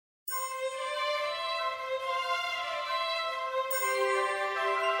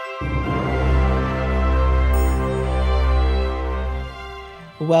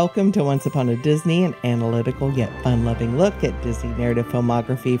Welcome to Once Upon a Disney, an analytical yet fun-loving look at Disney narrative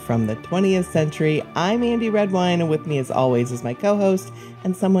filmography from the 20th century. I'm Andy Redwine, and with me as always is my co-host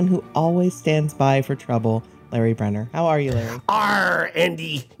and someone who always stands by for trouble, Larry Brenner. How are you, Larry?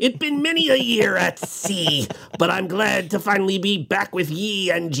 Andy. It been many a year at sea, but I'm glad to finally be back with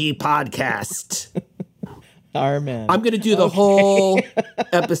ye NG podcast. Man. I'm going to do the whole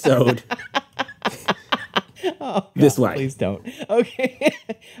episode this way. Please don't. Okay.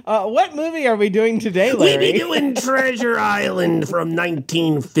 What movie are we doing today, Larry? We be doing Treasure Island from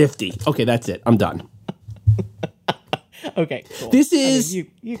 1950. Okay, that's it. I'm done. Okay, cool. This is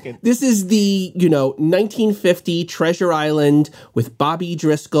This is the 1950 Treasure Island with Bobby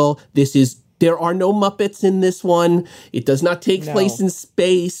Driscoll. There are no Muppets in this one. It does not take place in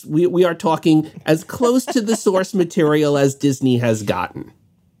space. We are talking as close to the source material as Disney has gotten.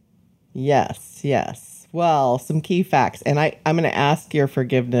 Yes. Well, some key facts, and I'm going to ask your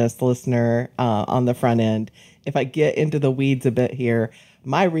forgiveness, listener, on the front end. If I get into the weeds a bit here,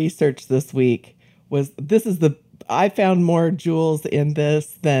 my research this week I found more jewels in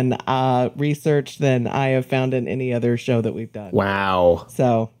this than research than I have found in any other show that we've done. Wow.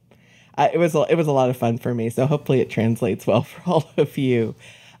 So it was a lot of fun for me. So hopefully it translates well for all of you.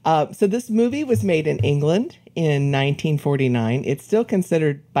 So this movie was made in England in 1949. It's still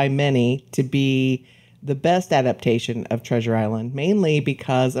considered by many to be the best adaptation of Treasure Island, mainly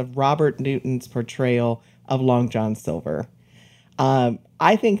because of Robert Newton's portrayal of Long John Silver.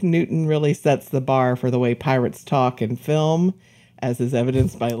 I think Newton really sets the bar for the way pirates talk in film, as is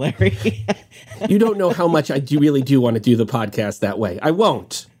evidenced by Larry. You don't know how much I really do want to do the podcast that way. I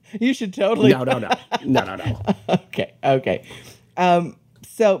won't. You should totally. No. Okay.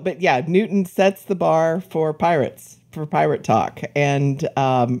 But yeah, Newton sets the bar for pirates, for pirate talk. And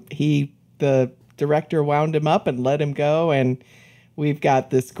the director wound him up and let him go. And we've got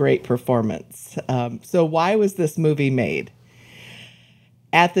this great performance. So why was this movie made?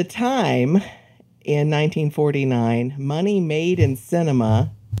 At the time, in 1949, money made in cinema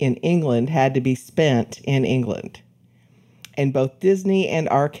in England had to be spent in England. And both Disney and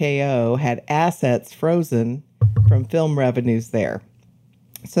RKO had assets frozen from film revenues there.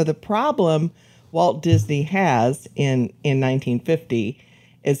 So the problem Walt Disney has in 1950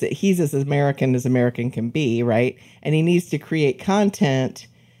 is that he's as American can be, right? And he needs to create content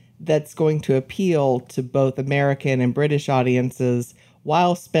that's going to appeal to both American and British audiences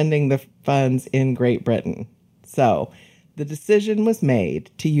while spending the funds in Great Britain. So the decision was made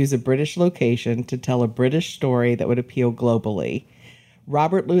to use a British location to tell a British story that would appeal globally.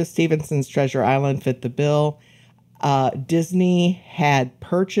 Robert Louis Stevenson's Treasure Island fit the bill. Disney had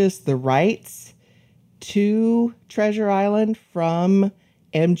purchased the rights to Treasure Island from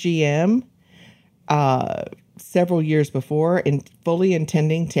MGM several years before, and fully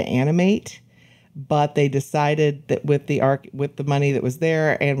intending to animate. But they decided that with the money that was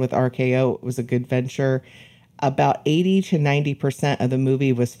there and with RKO, it was a good venture. About 80 to 90% of the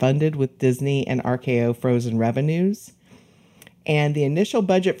movie was funded with Disney and RKO frozen revenues. And the initial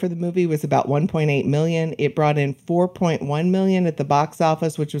budget for the movie was about $1.8 million. It brought in $4.1 million at the box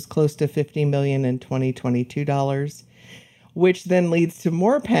office, which was close to $50 million in 2022 dollars, which then leads to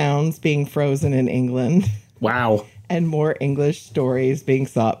more pounds being frozen in England. Wow. And more English stories being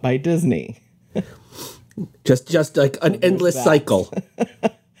sought by Disney. Just like an endless cycle.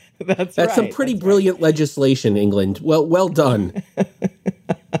 That's some pretty brilliant legislation, England. Well done.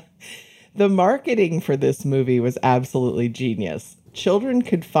 The marketing for this movie was absolutely genius. Children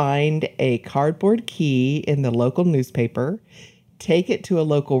could find a cardboard key in the local newspaper, take it to a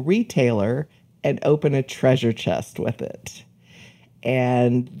local retailer, and open a treasure chest with it.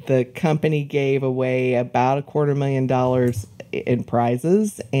 And the company gave away about $250,000 in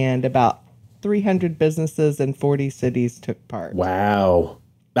prizes, and about 300 businesses in 40 cities took part. Wow.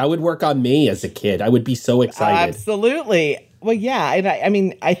 That would work on me as a kid. I would be so excited. Absolutely. Well, yeah.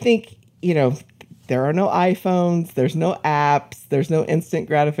 And I think, there are no iPhones, there's no apps, there's no instant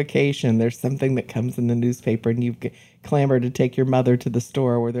gratification. There's something that comes in the newspaper and you clamor to take your mother to the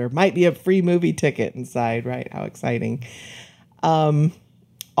store where there might be a free movie ticket inside, right? How exciting. All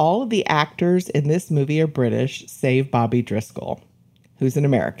of the actors in this movie are British, save Bobby Driscoll, who's an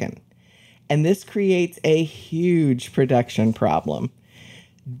American. And this creates a huge production problem.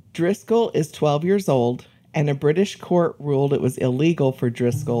 Driscoll is 12 years old, and a British court ruled it was illegal for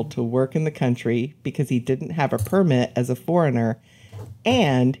Driscoll to work in the country because he didn't have a permit as a foreigner,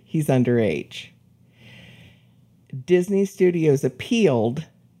 and he's underage. Disney Studios appealed,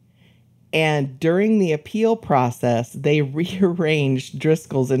 and during the appeal process, they rearranged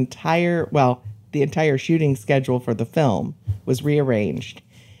Driscoll's the entire shooting schedule for the film was rearranged.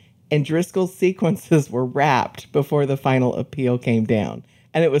 and Driscoll's sequences were wrapped before the final appeal came down,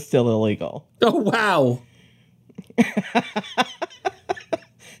 and it was still illegal. Oh, wow.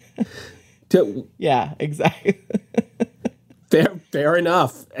 Yeah, exactly. Fair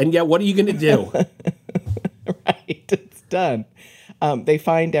enough. And yeah, what are you going to do? Right, it's done. They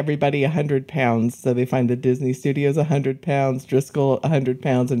fined everybody 100 pounds. So they fined the Disney Studios 100 pounds, Driscoll 100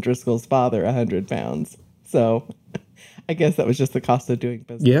 pounds, and Driscoll's father 100 pounds. So I guess that was just the cost of doing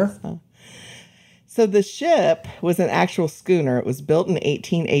business. Yeah. Huh? So the ship was an actual schooner. It was built in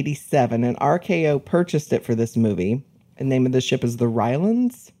 1887, and RKO purchased it for this movie. The name of the ship is the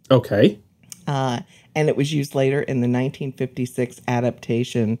Rylands. Okay. And it was used later in the 1956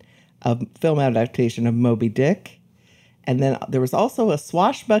 film adaptation of Moby Dick. And then there was also a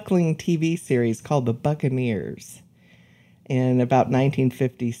swashbuckling TV series called The Buccaneers in about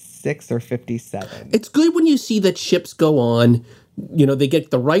 1956 or 57. It's good when you see that ships go on. You know, they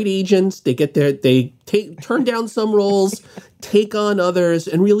get the right agents, they turn down some roles, take on others,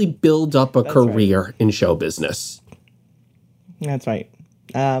 and really build up a career in show business. That's right.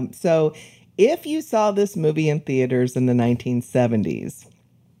 So if you saw this movie in theaters in the 1970s,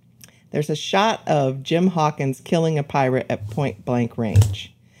 there's a shot of Jim Hawkins killing a pirate at point blank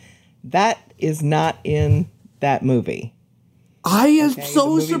range. That is not in that movie. I am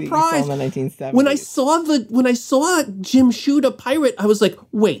so surprised. When I saw Jim shoot a pirate, I was like,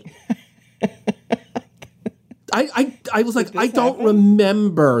 wait. I was like, I don't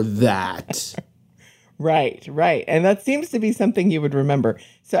remember that. Right. And that seems to be something you would remember.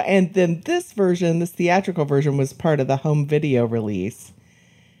 So, and then this theatrical version, was part of the home video release.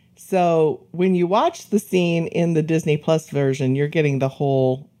 So when you watch the scene in the Disney Plus version, you're getting the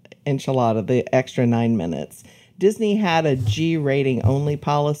whole enchilada, the extra 9 minutes. Disney had a G rating only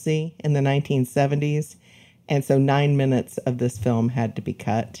policy in the 1970s. And so 9 minutes of this film had to be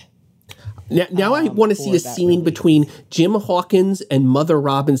cut. Now I want to see a scene between Jim Hawkins and Mother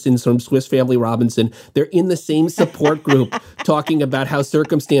Robinson from Swiss Family Robinson. They're in the same support group talking about how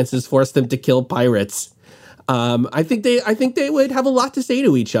circumstances forced them to kill pirates. I think they would have a lot to say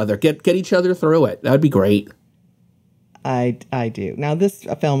to each other. Get each other through it. That would be great. I do. Now, this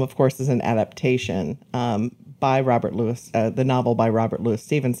film, of course, is an adaptation by Robert Louis, the novel by Robert Louis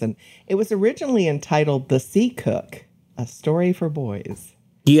Stevenson. It was originally entitled The Sea Cook, A Story for Boys.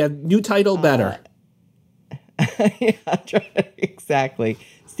 Yeah, new title better. Yeah, exactly.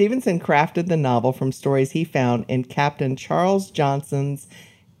 Stevenson crafted the novel from stories he found in Captain Charles Johnson's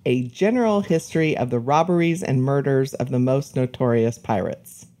A General History of the Robberies and Murders of the Most Notorious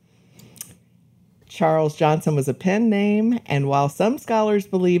Pirates. Charles Johnson was a pen name, and while some scholars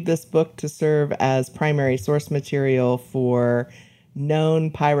believe this book to serve as primary source material for known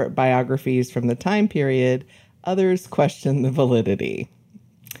pirate biographies from the time period, others question the validity.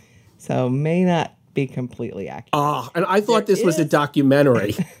 So may not be completely accurate. And I thought this was a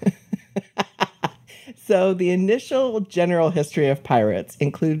documentary. So the initial general history of pirates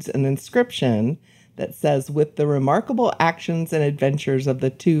includes an inscription that says, with the remarkable actions and adventures of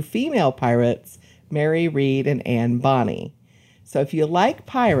the two female pirates, Mary Read and Anne Bonny. So if you like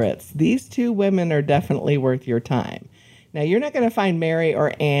pirates, these two women are definitely worth your time. Now, you're not going to find Mary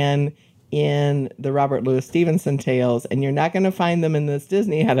or Anne in the Robert Louis Stevenson tales, and you're not going to find them in this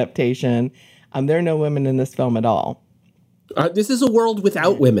Disney adaptation. There are no women in this film at all. This is a world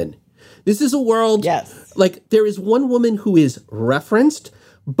without women. This is a world, yes. Like, there is one woman who is referenced,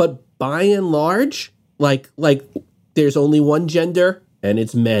 but by and large, like there's only one gender, and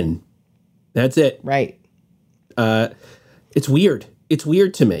it's men. That's it. Right. It's weird. It's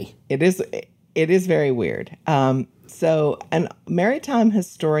weird to me. It is very weird. So, an maritime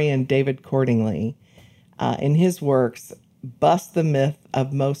historian, David Cordingley, in his works, busts the myth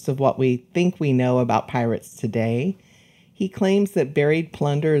of most of what we think we know about pirates today. He claims that buried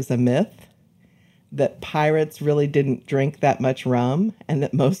plunder is a myth, that pirates really didn't drink that much rum, and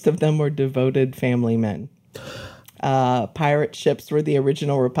that most of them were devoted family men. Pirate ships were the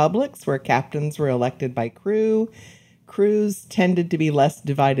original republics, where captains were elected by crew. Crews tended to be less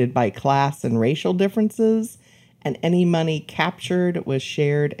divided by class and racial differences, and any money captured was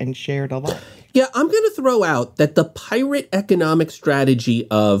shared and shared alike. Yeah, I'm going to throw out that the pirate economic strategy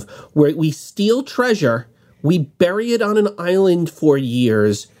of where we steal treasure, we bury it on an island for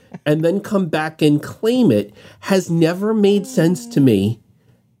years, and then come back and claim it has never made sense to me.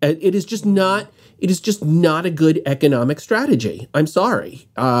 It is just not a good economic strategy. I'm sorry.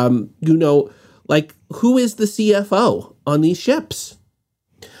 Like, who is the CFO on these ships?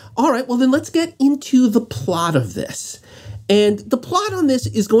 All right, well, then let's get into the plot of this. And the plot on this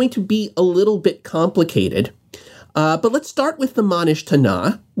is going to be a little bit complicated. But let's start with the Manish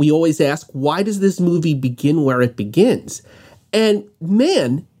Tana. We always ask, why does this movie begin where it begins? And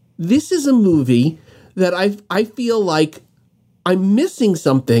man, this is a movie that I feel like I'm missing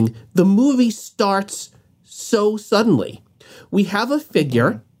something. The movie starts so suddenly. We have a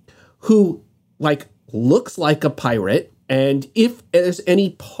figure who looks like a pirate. And if there's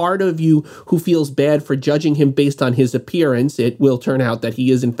any part of you who feels bad for judging him based on his appearance, it will turn out that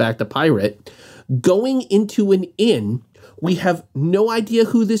he is in fact a pirate. Going into an inn, we have no idea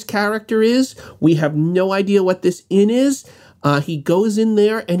who this character is. We have no idea what this inn is. He goes in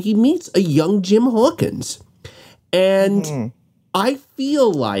there and he meets a young Jim Hawkins. And I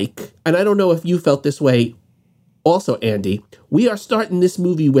feel like, and I don't know if you felt this way also, Andy, we are starting this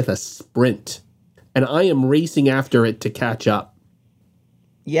movie with a sprint. And I am racing after it to catch up.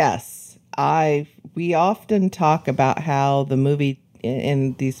 Yes. We often talk about how the movie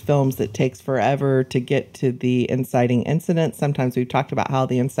in these films, it takes forever to get to the inciting incident. Sometimes we've talked about how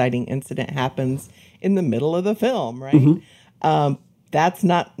the inciting incident happens in the middle of the film, right? That's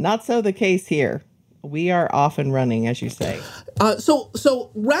not so the case here. We are off and running, as you say. My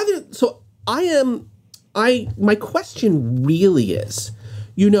question really is,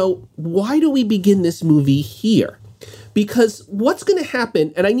 why do we begin this movie here? Because what's going to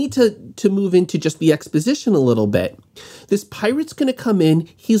happen, and I need to move into just the exposition a little bit. This pirate's going to come in.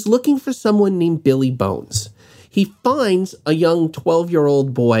 He's looking for someone named Billy Bones. He finds a young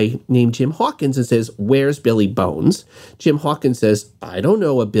 12-year-old boy named Jim Hawkins and says, "Where's Billy Bones?" Jim Hawkins says, "I don't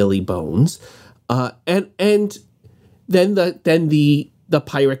know a Billy Bones." And then the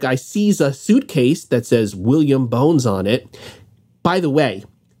pirate guy sees a suitcase that says William Bones on it. By the way,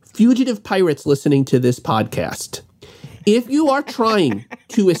 fugitive pirates listening to this podcast, if you are trying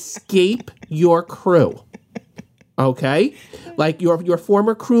to escape your crew, okay, like your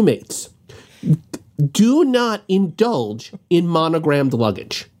former crewmates, do not indulge in monogrammed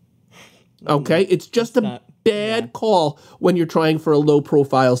luggage. Okay? It's just a bad call when you're trying for a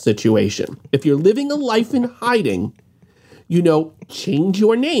low-profile situation. If you're living a life in hiding, change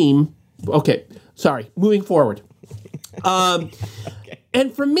your name. Okay, sorry, moving forward.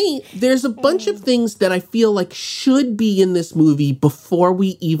 And for me, there's a bunch of things that I feel like should be in this movie before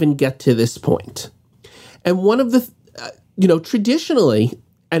we even get to this point. And one of the, traditionally,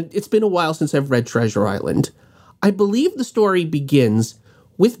 and it's been a while since I've read Treasure Island, I believe the story begins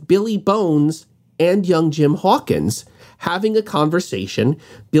with Billy Bones and young Jim Hawkins having a conversation.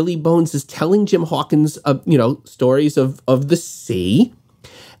 Billy Bones is telling Jim Hawkins, stories of the sea.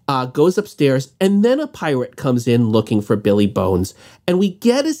 Goes upstairs, and then a pirate comes in looking for Billy Bones, and we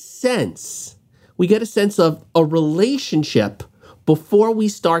get a sense of a relationship before we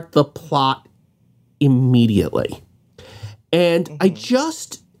start the plot immediately. And I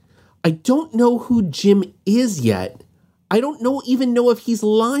don't know who Jim is yet. I don't even know if he's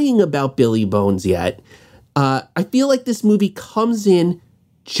lying about Billy Bones yet. I feel like this movie comes in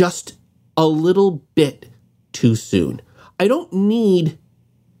just a little bit too soon. I don't need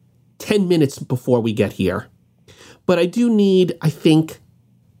 10 minutes before we get here. But I do need, I think,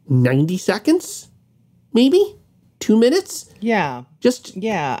 90 seconds? Maybe? 2 minutes? Yeah.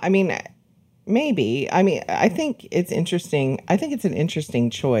 Yeah, maybe. I think it's interesting. I think it's an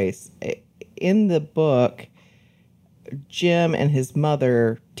interesting choice. In the book, Jim and his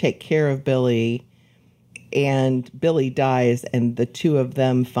mother take care of Billy, and Billy dies, and the two of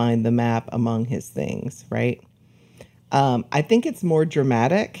them find the map among his things, right? I think it's more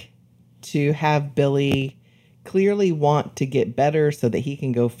dramatic to have Billy clearly want to get better so that he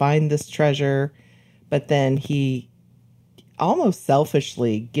can go find this treasure, but then he almost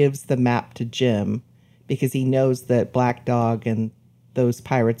selfishly gives the map to Jim because he knows that Black Dog and those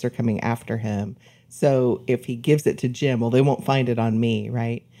pirates are coming after him. So if he gives it to Jim, well, they won't find it on me,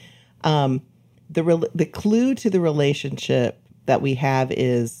 right? The clue to the relationship that we have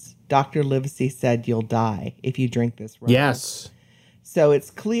is Dr. Livesey said you'll die if you drink this rum. Yes. So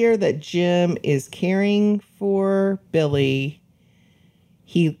it's clear that Jim is caring for Billy.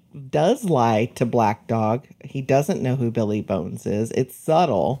 He does lie to Black Dog. He doesn't know who Billy Bones is. It's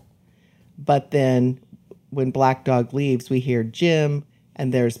subtle. But then when Black Dog leaves, we hear Jim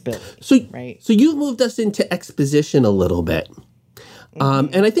and there's Billy. Right? So you've moved us into exposition a little bit.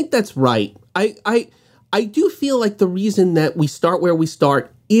 And I think that's right. I do feel like the reason that we start where we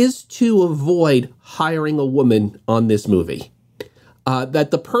start is to avoid hiring a woman on this movie.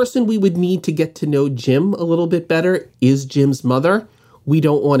 That the person we would need to get to know Jim a little bit better is Jim's mother. We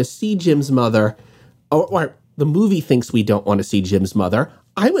don't want to see Jim's mother, or the movie thinks we don't want to see Jim's mother.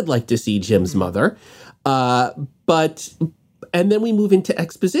 I would like to see Jim's mother. And then we move into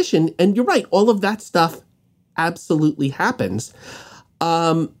exposition, and you're right, all of that stuff absolutely happens.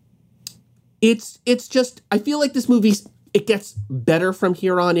 It's just, I feel like this movie, it gets better from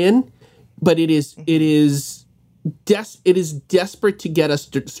here on in, but it is desperate to get us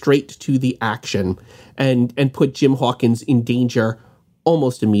straight to the action and put Jim Hawkins in danger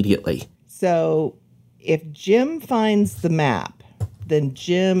almost immediately. So if Jim finds the map, then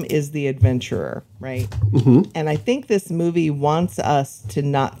Jim is the adventurer, right? Mm-hmm. And I think this movie wants us to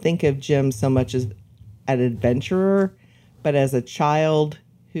not think of Jim so much as an adventurer, but as a child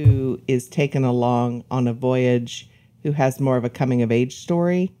who is taken along on a voyage, who has more of a coming of age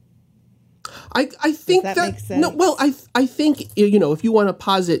story. I think that makes sense? No, well, I think, if you want to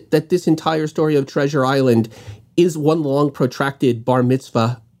posit that this entire story of Treasure Island is one long protracted bar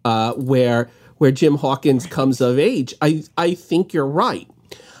mitzvah, where Jim Hawkins comes of age, I think you're right.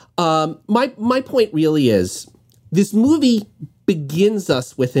 My point really is this movie begins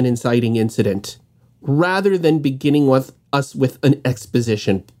us with an inciting incident rather than beginning with us with an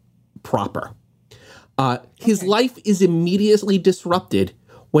exposition proper. His life is immediately disrupted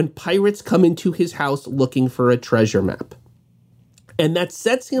when pirates come into his house looking for a treasure map. And that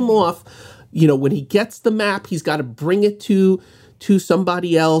sets him off. When he gets the map, he's got to bring it to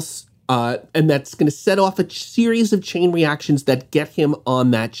somebody else. And that's going to set off a series of chain reactions that get him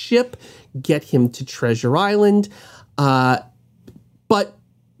on that ship, get him to Treasure Island. But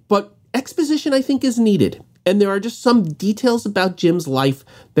exposition, I think, is needed. And there are just some details about Jim's life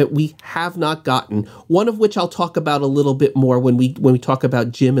that we have not gotten. One of which I'll talk about a little bit more when we talk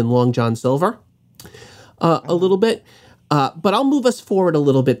about Jim and Long John Silver a little bit. But I'll move us forward a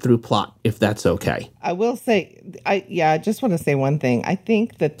little bit through plot, if that's okay. I will say, I just want to say one thing. I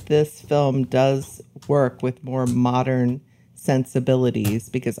think that this film does work with more modern sensibilities,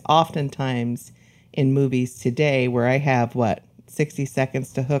 because oftentimes in movies today, where I have, 60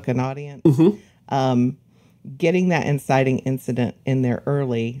 seconds to hook an audience, getting that inciting incident in there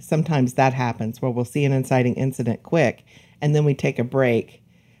early, sometimes that happens where we'll see an inciting incident quick, and then we take a break,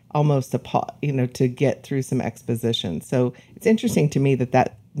 almost to get through some exposition. So it's interesting to me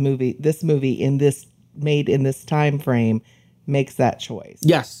that this movie made in this time frame makes that choice.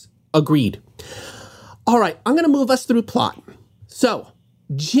 Yes, agreed. All right, I'm going to move us through plot. So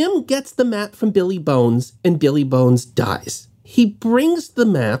Jim gets the map from Billy Bones, and Billy Bones dies. He brings the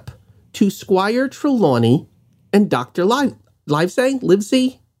map to Squire Trelawney and Dr.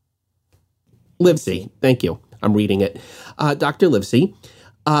 Livesey. Thank you. I'm reading it. Dr. Livesey.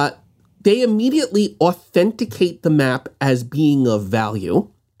 They immediately authenticate the map as being of value.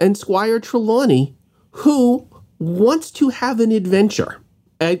 And Squire Trelawney, who wants to have an adventure,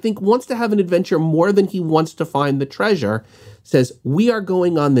 I think wants to have an adventure more than he wants to find the treasure, says, we are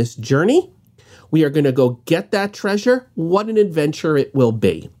going on this journey. We are going to go get that treasure. What an adventure it will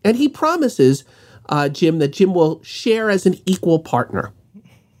be. And he promises Jim that Jim will share as an equal partner.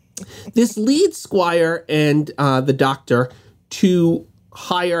 This leads Squire and the doctor to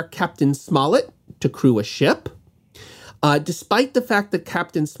hire Captain Smollett to crew a ship. Despite the fact that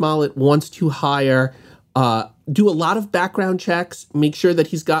Captain Smollett wants to do a lot of background checks, make sure that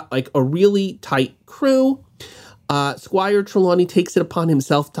he's got a really tight crew, Squire Trelawney takes it upon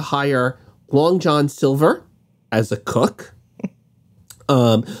himself to hire Long John Silver as a cook.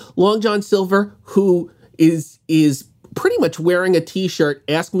 Long John Silver, who is pretty much wearing a T-shirt,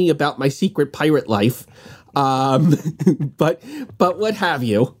 ask me about my secret pirate life. But what have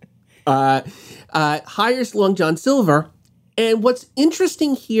you, hires Long John Silver. And what's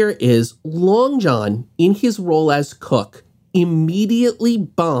interesting here is Long John, in his role as cook, immediately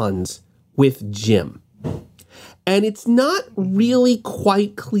bonds with Jim. And it's not really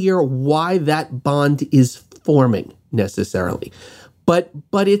quite clear why that bond is forming necessarily. But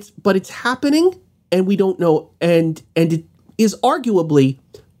it's happening, and we don't know, and it is arguably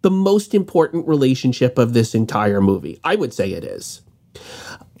the most important relationship of this entire movie. I would say it is.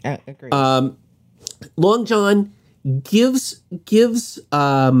 Agreed. Long John gives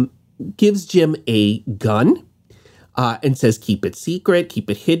Jim a gun and says, keep it secret, keep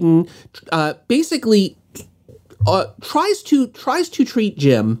it hidden. Basically, tries to treat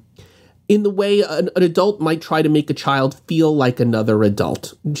Jim in the way an adult might try to make a child feel like another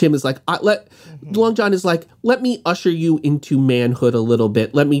adult. Jim is like, Long John is like, let me usher you into manhood a little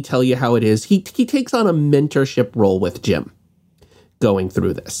bit. Let me tell you how it is. He takes on a mentorship role with Jim going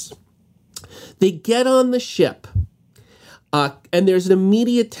through this. They get on the ship, and there's an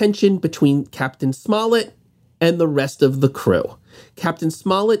immediate tension between Captain Smollett and the rest of the crew. Captain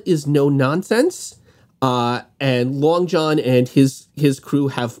Smollett is no nonsense. And Long John and his crew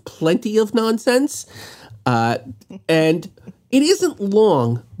have plenty of nonsense. And it isn't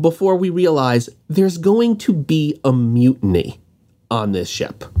long before we realize there's going to be a mutiny on this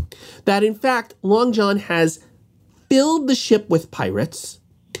ship. That, in fact, Long John has filled the ship with pirates,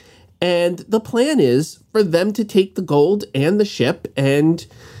 and the plan is for them to take the gold and the ship, and,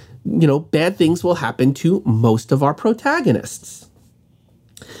 bad things will happen to most of our protagonists.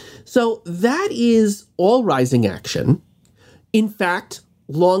 So that is all Rising action. In fact,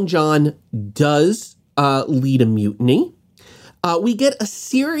 Long John does lead a mutiny. We get a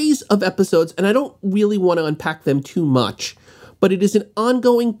series of episodes, and I don't really want to unpack them too much, but it is an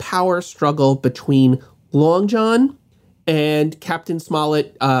ongoing power struggle between Long John and Captain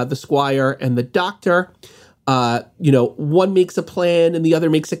Smollett, the Squire, and the Doctor. One makes a plan and the other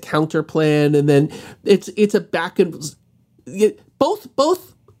makes a counter plan, and then it's a back and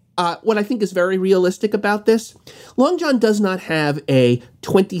both. What I think is very realistic about this, Long John does not have a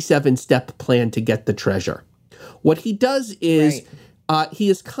 27-step plan to get the treasure. What he does is he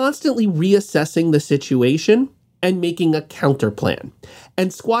is constantly reassessing the situation and making a counter plan.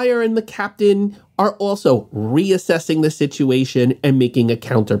 And Squire and the Captain are also reassessing the situation and making a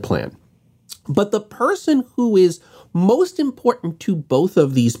counter plan. But the person who is most important to both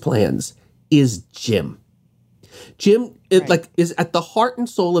of these plans is Jim. Jim is at the heart and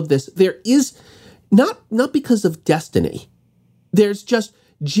soul of this. There is not because of destiny. There's just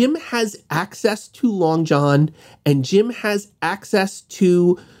Jim has access to Long John, and Jim has access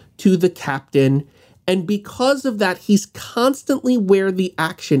to the Captain. And because of that, he's constantly where the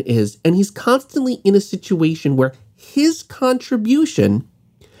action is, and he's constantly in a situation where his contribution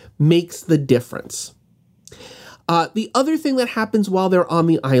makes the difference. The other thing that happens while they're on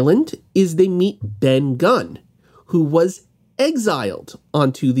the island is they meet Ben Gunn, who was exiled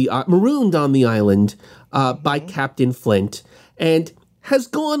onto the marooned on the island by Captain Flint, and has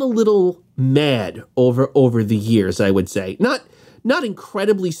gone a little mad over the years, I would say. Not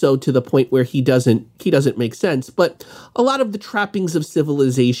incredibly so to the point where he doesn't make sense, but a lot of the trappings of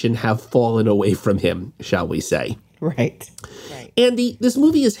civilization have fallen away from him, shall we say. Right. Andy, this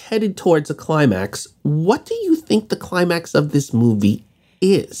movie is headed towards a climax. What do you think the climax of this movie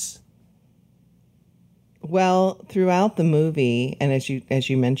is? Well, throughout the movie, and as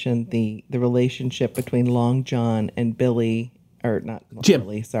you mentioned, the relationship between Long John and Billy, or not Jim.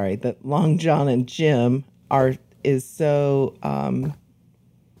 Billy, sorry, that Long John and Jim is so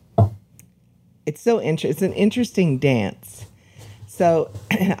it's an interesting dance. So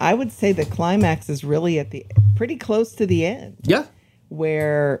I would say the climax is really pretty close to the end. Yeah.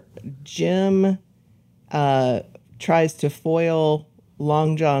 Where Jim tries to foil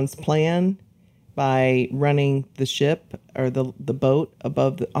Long John's plan by running the ship or the boat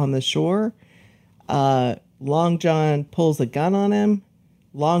on the shore. Long John pulls a gun on him.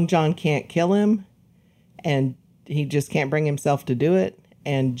 Long John can't kill him, and he just can't bring himself to do it.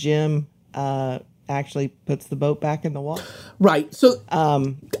 And Jim actually puts the boat back in the water. Right. So,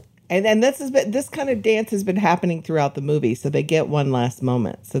 and this kind of dance has been happening throughout the movie. So they get one last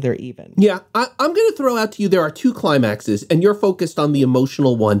moment. So they're even. Yeah, I'm going to throw out to you, there are two climaxes, and you're focused on the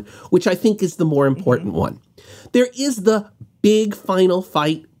emotional one, which I think is the more important one. There is the big final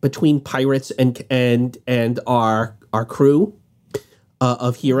fight between pirates and our crew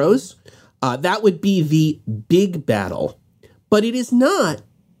of heroes. That would be the big battle. But it is not.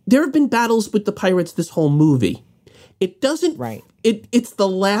 There have been battles with the pirates this whole movie. It doesn't. Right. It's the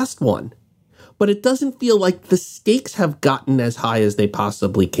last one. But it doesn't feel like the stakes have gotten as high as they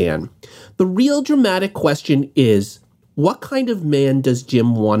possibly can. The real dramatic question is, what kind of man does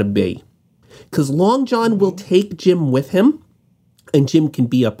Jim want to be? Because Long John will take Jim with him, and Jim can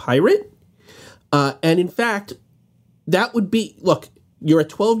be a pirate. And in fact, that would be, look, you're a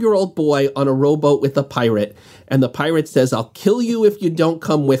 12-year-old boy on a rowboat with a pirate, and the pirate says, "I'll kill you if you don't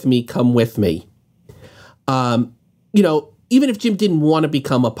come with me, come with me." Even if Jim didn't want to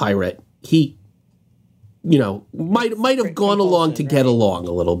become a pirate, he, might have gone along to get along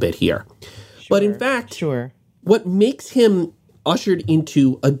a little bit here. Sure, but in fact, what makes him ushered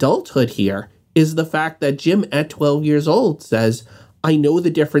into adulthood here is the fact that Jim at 12 years old says, "I know the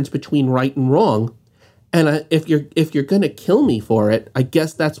difference between right and wrong. And if you're going to kill me for it, I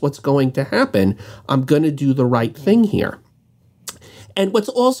guess that's what's going to happen. I'm going to do the right thing here." And what's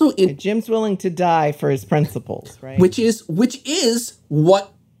also Jim's willing to die for his principles, right? Which is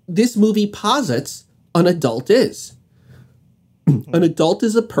what this movie posits an adult is. An adult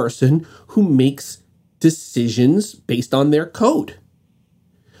is a person who makes decisions based on their code.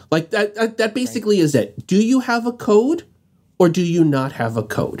 Like that basically is it. Do you have a code or do you not have a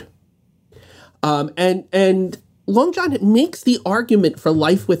code? And Long John makes the argument for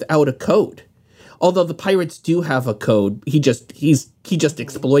life without a code. Although the pirates do have a code, he just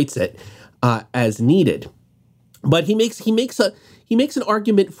exploits it as needed. But he makes an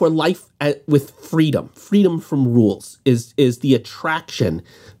argument for life with freedom from rules is the attraction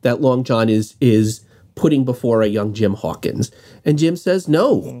that Long John is putting before a young Jim Hawkins. And Jim says,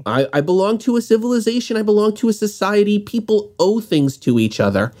 no, I belong to a civilization. I belong to a society. People owe things to each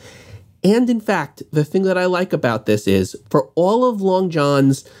other. And in fact, the thing that I like about this is for all of Long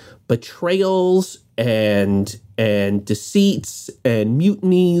John's betrayals and deceits and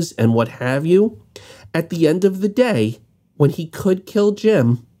mutinies and what have you, at the end of the day, when he could kill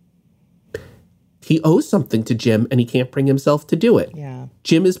Jim, he owes something to Jim and he can't bring himself to do it. Yeah.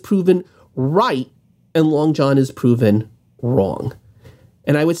 Jim is proven right and Long John is proven wrong.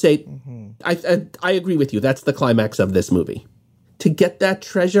 And I would say, I agree with you. That's the climax of this movie. To get that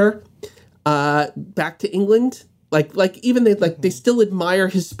treasure back to England, they still admire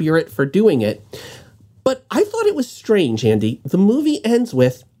his spirit for doing it. But I thought it was strange, Andy. The movie ends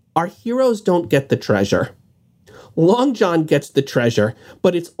with, our heroes don't get the treasure. Long John gets the treasure,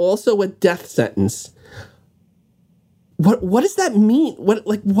 but it's also a death sentence. What does that mean?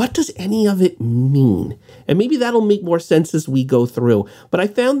 What does any of it mean? And maybe that'll make more sense as we go through. But I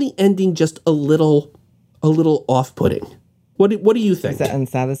found the ending just a little off-putting. What do you think? Is that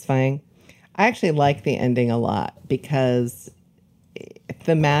unsatisfying? I actually like the ending a lot because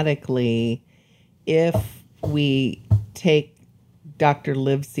thematically, if we take Dr.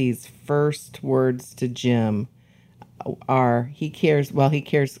 Livesey's first words to Jim he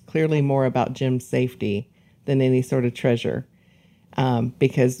cares clearly more about Jim's safety than any sort of treasure.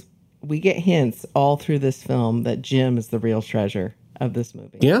 Because we get hints all through this film that Jim is the real treasure of this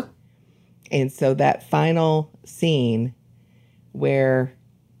movie. Yeah. And so that final scene where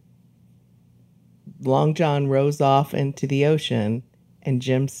Long John rows off into the ocean and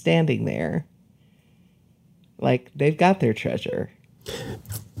Jim's standing there, like they've got their treasure.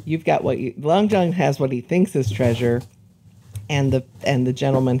 You've got Long John has what he thinks is treasure, and the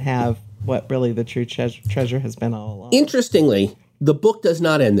gentlemen have what really the true treasure has been all along. Interestingly, the book does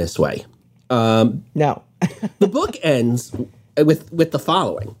not end this way. No. The book ends with the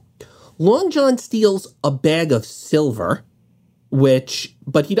following. Long John steals a bag of silver,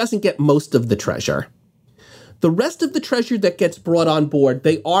 but he doesn't get most of the treasure. The rest of the treasure that gets brought on board,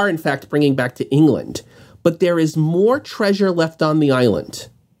 they are in fact bringing back to England, but there is more treasure left on the island,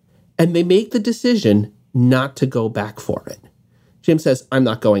 and they make the decision not to go back for it. Jim says, I'm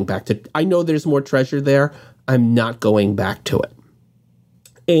not going back I know there's more treasure there. I'm not going back to it.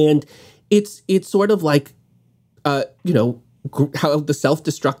 And it's sort of like, how the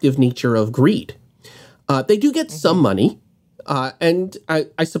self-destructive nature of greed. They do get some money, and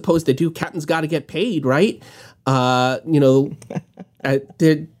I suppose they do. Captain's got to get paid, right? There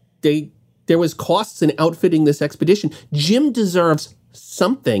was costs in outfitting this expedition. Jim deserves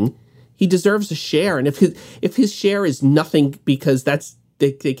something. He deserves a share, and if his share is nothing because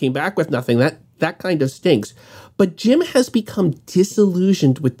they came back with nothing, that kind of stinks. But Jim has become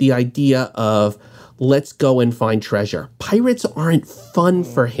disillusioned with the idea of let's go and find treasure. Pirates aren't fun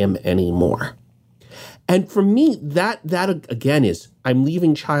for him anymore. And for me, that again is I'm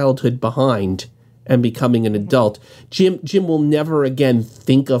leaving childhood behind and becoming an adult. Jim will never again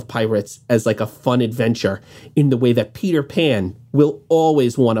think of pirates as like a fun adventure in the way that Peter Pan will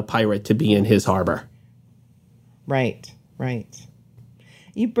always want a pirate to be in his harbor. Right.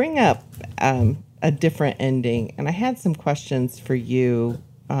 You bring up a different ending, and I had some questions for you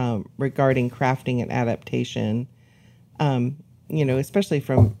regarding crafting and adaptation, especially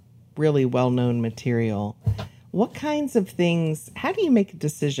from really well-known material. What kinds of things, how do you make a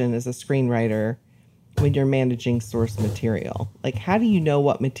decision as a screenwriter when you're managing source material? Like, how do you know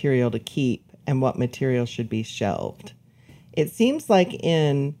what material to keep and what material should be shelved? It seems like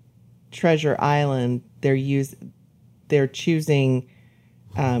in Treasure Island, they're choosing,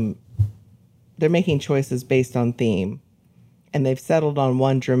 they're making choices based on theme, and they've settled on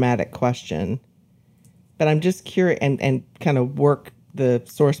one dramatic question. But I'm just curious, and kind of work the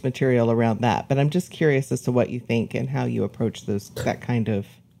source material around that. But I'm just curious as to what you think and how you approach that kind of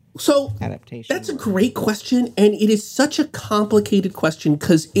adaptation. That's a great question, and it is such a complicated question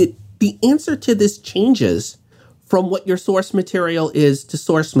because the answer to this changes from what your source material is to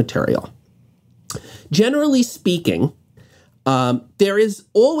source material. Generally speaking, there is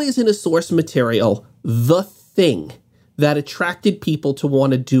always in a source material the thing that attracted people to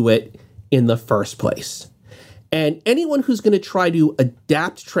want to do it in the first place. And anyone who's going to try to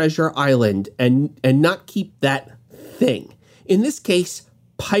adapt Treasure Island and not keep that thing, in this case,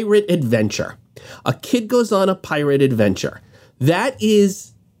 pirate adventure. A kid goes on a pirate adventure. That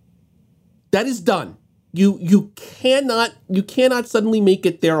is That is done. You cannot suddenly make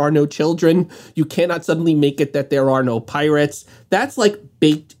it there are no children. You cannot suddenly make it that there are no pirates. That's like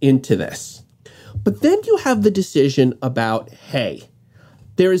baked into this. But then you have the decision about, hey,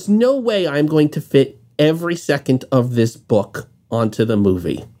 there is no way I'm going to fit every second of this book onto the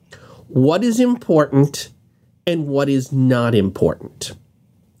movie. What is important and what is not important?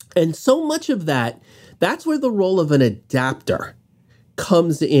 And so much of that's where the role of an adapter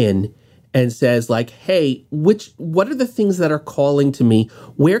comes in and says like, hey, what are the things that are calling to me?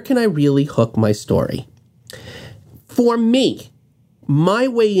 Where can I really hook my story? For me, my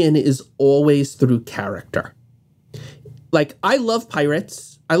way in is always through character. Like, I love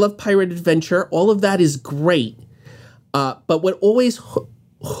pirates. I love pirate adventure. All of that is great. But what always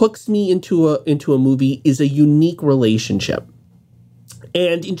hooks me into a movie is a unique relationship.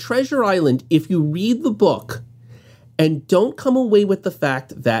 And in Treasure Island, if you read the book and don't come away with the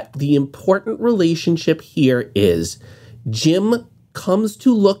fact that the important relationship here is Jim comes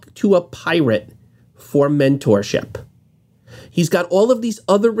to look to a pirate for mentorship. He's got all of these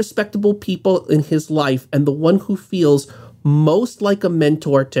other respectable people in his life, and the one who feels most like a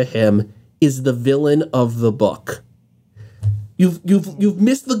mentor to him is the villain of the book. You've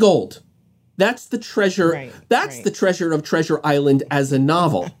missed the gold. That's the treasure. Right, that's the treasure of Treasure Island as a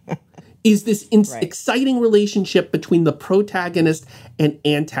novel. Is this exciting relationship between the protagonist and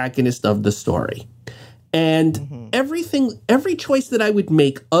antagonist of the story. And every choice that I would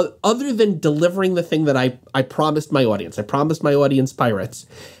make, other than delivering the thing that I promised my audience, I promised my audience pirates,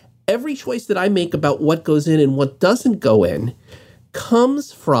 every choice that I make about what goes in and what doesn't go in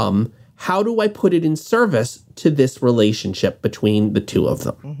comes from how do I put it in service to this relationship between the two of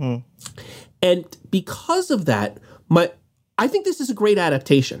them. And because of that, I think this is a great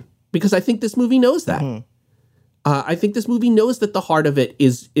adaptation. Because I think this movie knows that. I think this movie knows that the heart of it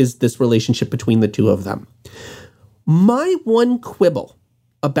is this relationship between the two of them. My one quibble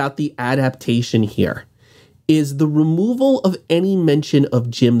about the adaptation here is the removal of any mention of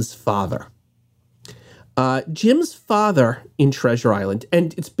Jim's father. Jim's father in Treasure Island,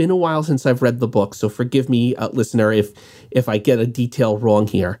 and it's been a while since I've read the book, so forgive me, listener, if I get a detail wrong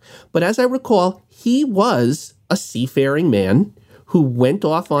here. But as I recall, he was a seafaring man who went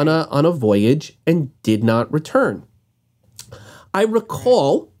off on a voyage and did not return. I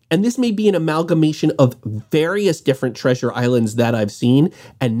recall, and this may be an amalgamation of various different Treasure Islands that I've seen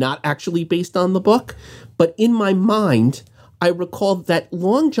and not actually based on the book, but in my mind, I recall that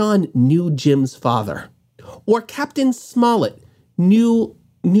Long John knew Jim's father, or Captain Smollett knew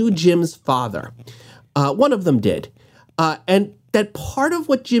Jim's father. One of them did. And that part of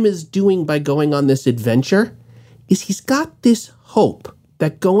what Jim is doing by going on this adventure is he's got this hope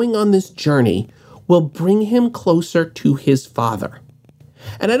that going on this journey will bring him closer to his father.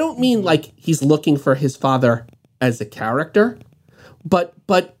 And I don't mean like he's looking for his father as a character, but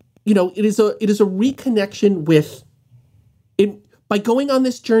you know, it is a reconnection with it. By going on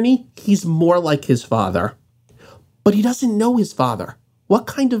this journey, he's more like his father, but he doesn't know his father. What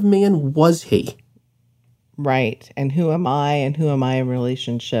kind of man was he? Right. And who am I in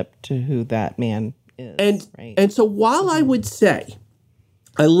relationship to who that man is? And so while I would say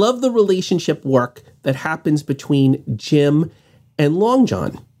I love the relationship work that happens between Jim and Long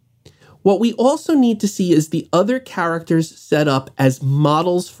John, what we also need to see is the other characters set up as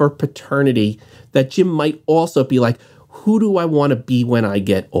models for paternity that Jim might also be like, who do I want to be when I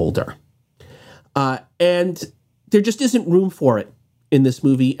get older? And there just isn't room for it in this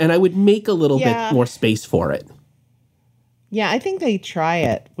movie, and I would make a little bit more space for it. Yeah, I think they try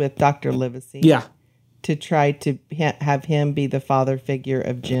it with Dr. Livesey. Yeah. To try to have him be the father figure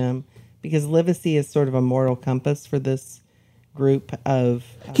of Jim, because Livesey is sort of a moral compass for this group of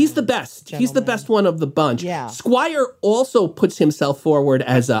he's the best. Gentlemen. He's the best one of the bunch. Yeah. Squire also puts himself forward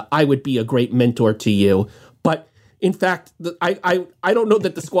as I would be a great mentor to you, but in fact, I don't know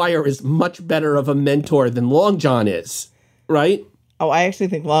that the Squire is much better of a mentor than Long John is, right? Oh, I actually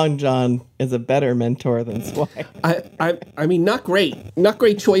think Long John is a better mentor than Squire. I mean, not great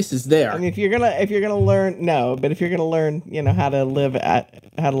choices there. I mean, if you're gonna learn, you know, how to live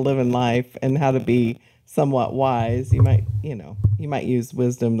in life and how to be somewhat wise, you might use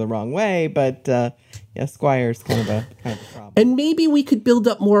wisdom the wrong way, but Squire's kind of a problem. And maybe we could build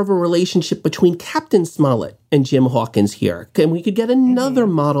up more of a relationship between Captain Smollett and Jim Hawkins here, and we could get another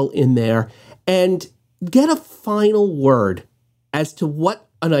model in there and get a final word as to what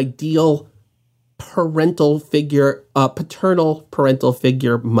an ideal paternal parental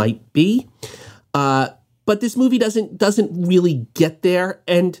figure might be. But this movie doesn't really get there,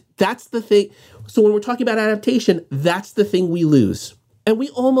 and that's the thing. So when we're talking about adaptation, that's the thing we lose. And we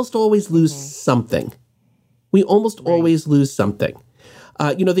almost always lose something. We almost always lose something.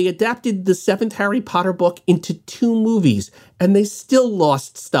 They adapted the 7th Harry Potter book into 2 movies, and they still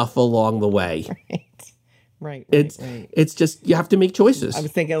lost stuff along the way. Right. It's just, you have to make choices. I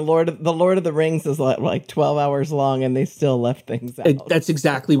was thinking the Lord of the Rings is like 12 hours long, and they still left things out. That's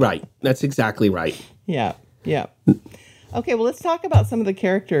exactly right. Yeah. Okay, well, let's talk about some of the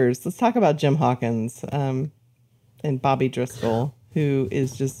characters. Let's talk about Jim Hawkins and Bobby Driscoll, who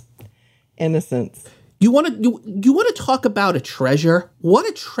is just innocence. You want to talk about a treasure? What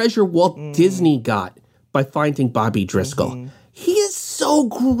a treasure Walt Disney got by finding Bobby Driscoll. He is so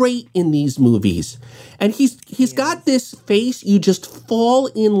great in these movies. And he's got this face, you just fall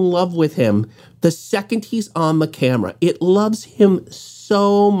in love with him the second he's on the camera. It loves him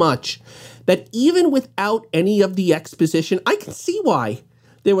so much that even without any of the exposition, I can see why.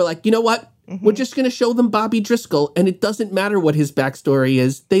 They were like, you know what? We're just going to show them Bobby Driscoll, and it doesn't matter what his backstory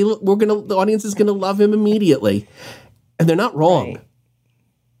is. The audience is going to love him immediately. And they're not wrong. Right.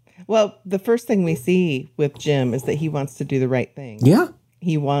 Well, the first thing we see with Jim is that he wants to do the right thing. Yeah.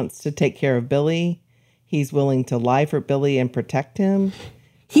 He wants to take care of Billy. He's willing to lie for Billy and protect him.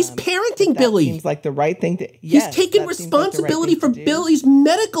 He's parenting Billy. Seems like the right thing to. He's taking responsibility for Billy's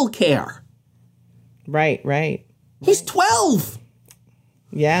medical care. Right. He's 12.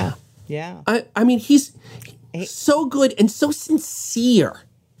 Yeah. I mean, he's so good and so sincere.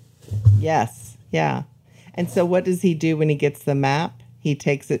 Yes. Yeah. And so what does he do when he gets the map? He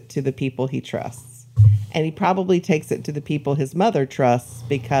takes it to the people he trusts. And he probably takes it to the people his mother trusts,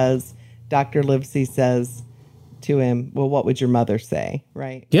 because Dr. Livesey says to him, well, what would your mother say,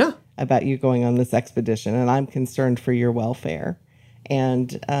 right? Yeah. About you going on this expedition, and I'm concerned for your welfare.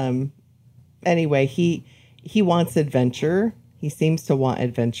 And anyway, he wants adventure. He seems to want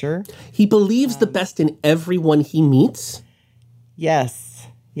adventure. He believes the best in everyone he meets. Yes.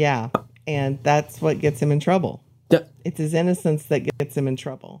 Yeah. And that's what gets him in trouble. It's his innocence that gets him in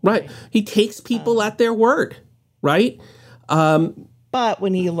trouble. Right. He takes people at their word. Right. But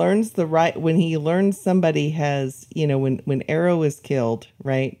when he learns somebody has, when Arrow is killed,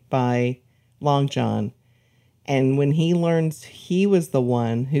 right, by Long John, and when he learns he was the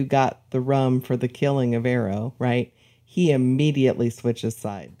one who got the rum for the killing of Arrow, right, he immediately switches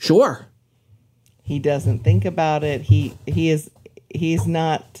sides. Sure. He doesn't think about it. He's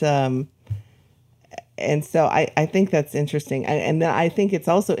not. And so I think that's interesting. And then I think it's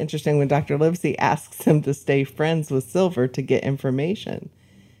also interesting when Dr. Livesey asks him to stay friends with Silver to get information.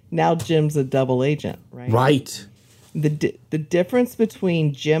 Now Jim's a double agent, right? Right. The difference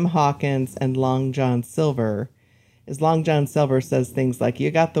between Jim Hawkins and Long John Silver is Long John Silver says things like,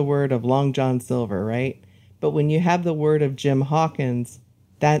 you got the word of Long John Silver, right? But when you have the word of Jim Hawkins,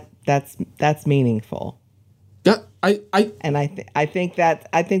 that's meaningful. Yeah, I think that's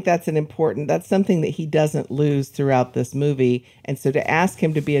that's something that he doesn't lose throughout this movie. And so to ask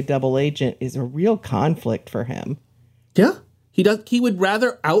him to be a double agent is a real conflict for him. Yeah, he would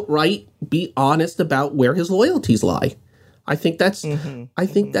rather outright be honest about where his loyalties lie. I think that's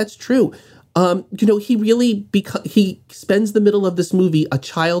that's true. He really he spends the middle of this movie a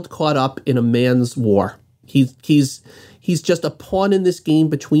child caught up in a man's war. He's just a pawn in this game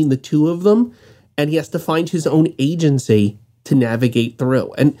between the two of them. And he has to find his own agency to navigate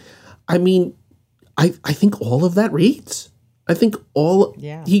through. And I mean, I think all of that reads. I think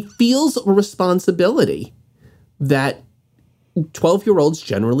he feels a responsibility that 12-year-olds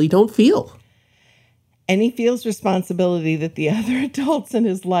generally don't feel. And he feels responsibility that the other adults in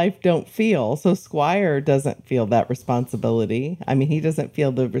his life don't feel. So Squire doesn't feel that responsibility. I mean, he doesn't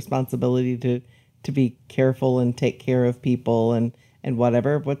feel the responsibility to be careful and take care of people and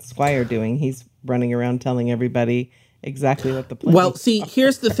whatever. What's Squire doing? He's running around telling everybody exactly what the plan is. Well, see,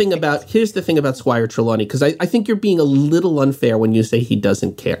 here's the thing about Squire Trelawney, because I think you're being a little unfair when you say he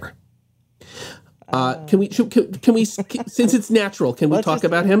doesn't care. Can we since it's natural, can we talk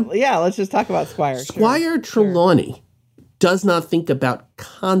about him? Yeah, let's just talk about Squire. Squire Trelawney does not think about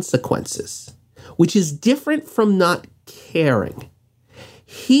consequences, which is different from not caring.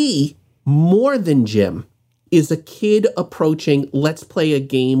 He, more than Jim, is a kid approaching, let's play a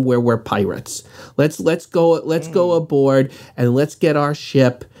game where we're pirates. Let's go aboard and let's get our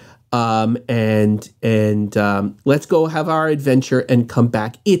ship and let's go have our adventure and come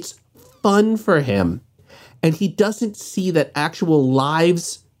back. It's fun for him. And he doesn't see that actual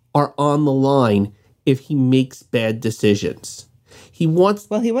lives are on the line if he makes bad decisions. He wants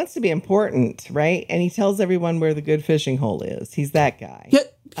to be important, right? And he tells everyone where the good fishing hole is. He's that guy.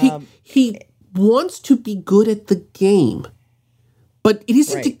 Yeah, he wants to be good at the game, but it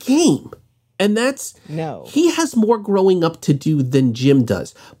isn't a game. And that's, no. He has more growing up to do than Jim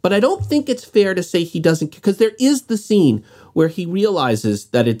does. But I don't think it's fair to say he doesn't, because there is the scene where he realizes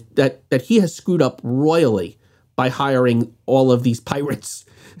that he has screwed up royally by hiring all of these pirates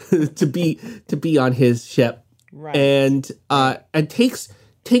to be on his ship. Right. And takes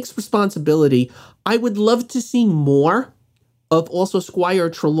responsibility. I would love to see more of also Squire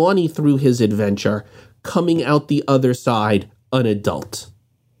Trelawney through his adventure, coming out the other side an adult.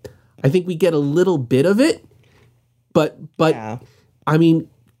 I think we get a little bit of it, but yeah. I mean,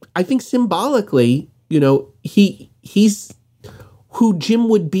 I think symbolically, he's who Jim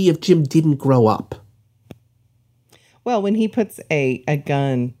would be if Jim didn't grow up. Well, when he puts a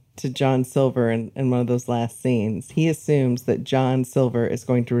gun to John Silver in one of those last scenes, he assumes that John Silver is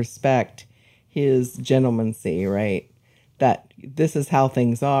going to respect his gentlemancy, right? That this is how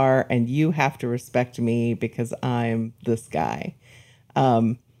things are, and you have to respect me because I'm this guy.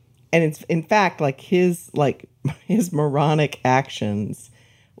 And it's, in fact, his moronic actions,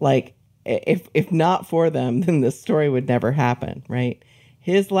 if not for them, then this story would never happen, right?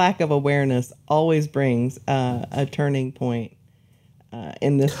 His lack of awareness always brings a turning point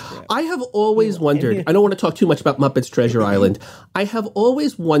in this script. I have always wondered, I don't want to talk too much about Muppets Treasure Island. I have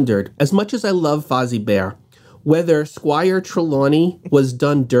always wondered, as much as I love Fozzie Bear, whether Squire Trelawney was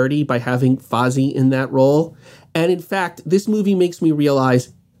done dirty by having Fozzie in that role. And in fact, this movie makes me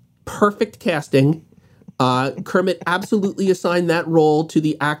realize perfect casting. Kermit absolutely assigned that role to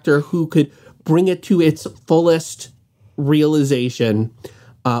the actor who could bring it to its fullest realization.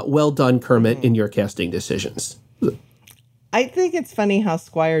 Well done, Kermit, in your casting decisions. I think it's funny how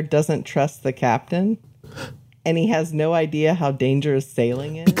Squire doesn't trust the captain, and he has no idea how dangerous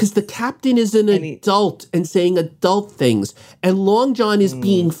sailing is. Because the captain is an adult and saying adult things, and Long John is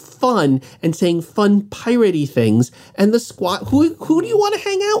being fun and saying fun piratey things, and the squad, who do you want to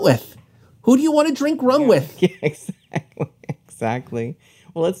hang out with? Who do you want to drink rum with? Yeah, exactly.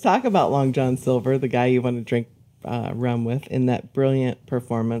 Well, let's talk about Long John Silver, the guy you want to drink rum with, in that brilliant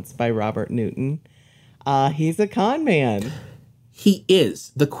performance by Robert Newton. He's a con man. He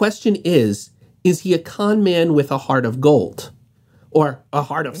is. The question is he a con man with a heart of gold or a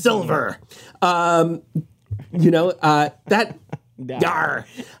heart of silver? That,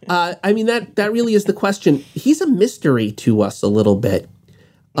 I mean, that really is the question. He's a mystery to us a little bit.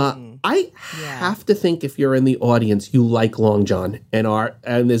 I have to think if you're in the audience, you like Long John and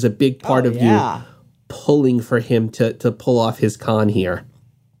there's a big part of you pulling for him to pull off his con here.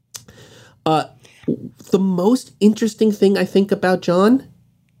 The most interesting thing I think about John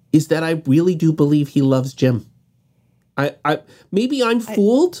is that I really do believe he loves Jim. Maybe I'm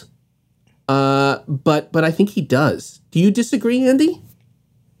fooled, but I think he does. Do you disagree, Andy?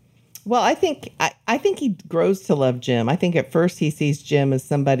 Well, I think he grows to love Jim. I think at first he sees Jim as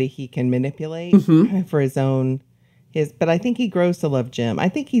somebody he can manipulate for but I think he grows to love Jim. I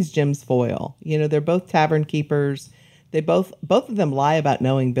think he's Jim's foil. They're both tavern keepers. They both of them lie about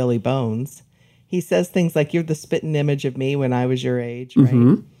knowing Billy Bones. He says things like, "You're the spitting image of me when I was your age,"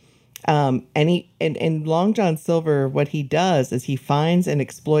 right? And Long John Silver, what he does is he finds and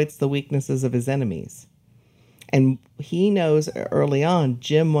exploits the weaknesses of his enemies. And he knows early on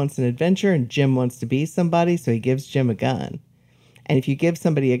Jim wants an adventure and Jim wants to be somebody, so he gives Jim a gun. And if you give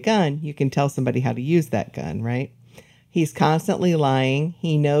somebody a gun, you can tell somebody how to use that gun, right? He's constantly lying.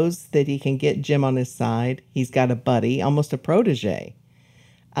 He knows that he can get Jim on his side. He's got a buddy, almost a protege.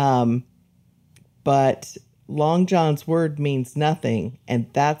 But Long John's word means nothing, and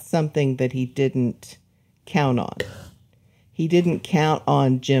that's something that he didn't count on. He didn't count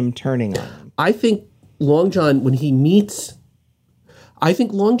on Jim turning on him. I think Long John, when he meets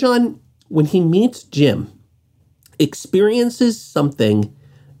Jim, experiences something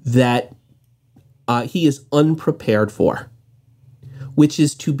that he is unprepared for, which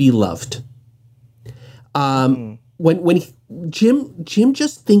is to be loved. When Jim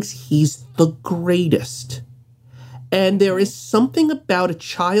just thinks he's the greatest. And there is something about a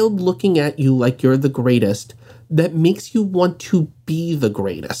child looking at you like you're the greatest that makes you want to be the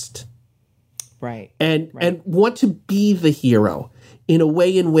greatest. Right. And want to be the hero in a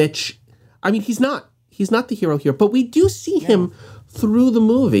way in which, I mean, he's not the hero here, but we do see him through the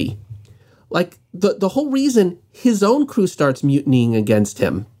movie. Like the whole reason his own crew starts mutinying against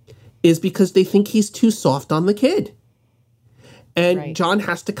him is because they think he's too soft on the kid. And John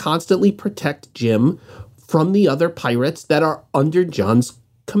has to constantly protect Jim from the other pirates that are under John's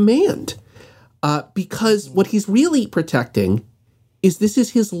command. Because what he's really protecting is this is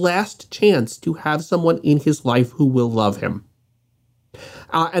his last chance to have someone in his life who will love him.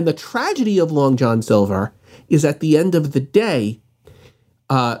 And the tragedy of Long John Silver is at the end of the day,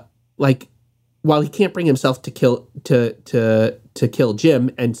 while he can't bring himself to kill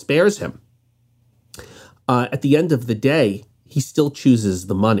Jim and spares him, at the end of the day, he still chooses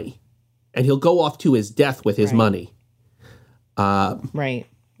the money, and he'll go off to his death with his money. Right.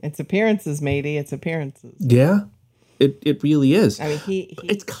 It's appearances, matey. It's appearances. Yeah, it really is. I mean,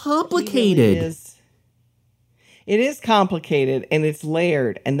 it's complicated. Really it is complicated, and it's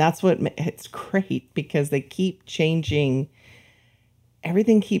layered, and that's what it's great, because they keep changing.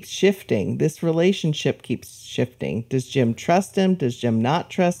 Everything keeps shifting. This relationship keeps shifting. Does Jim trust him? Does Jim not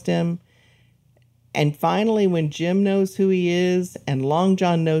trust him? And finally, when Jim knows who he is, and Long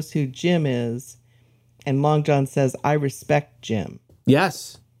John knows who Jim is, and Long John says, I respect Jim.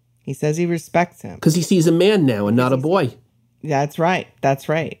 Yes. He says he respects him. Because he sees a man now and not a boy. That's right. That's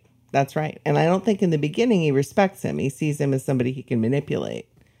right. That's right. And I don't think in the beginning he respects him. He sees him as somebody he can manipulate.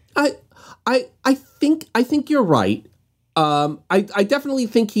 I think you're right. I definitely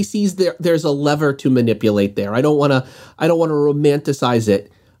think he sees there's a lever to manipulate there. I don't want to romanticize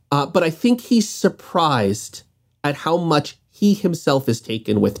it. But I think he's surprised at how much he himself is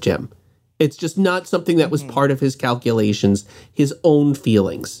taken with Jim. It's just not something that was part of his calculations, his own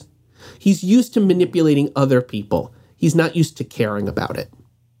feelings. He's used to manipulating other people. He's not used to caring about it.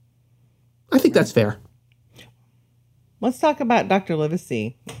 I think that's fair. Let's talk about Dr.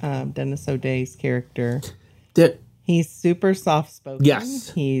 Livesey, Dennis O'Day's character. He's super soft-spoken.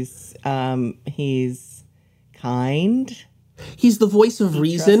 Yes. He's kind. He's the voice of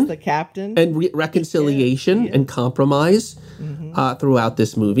reason, the captain, and reconciliation and compromise throughout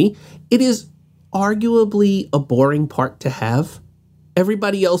this movie. It is arguably a boring part to have.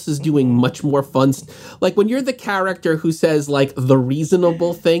 Everybody else is doing much more fun. Like when you're the character who says like the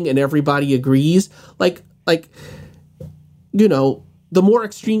reasonable thing and everybody agrees, like you know, the more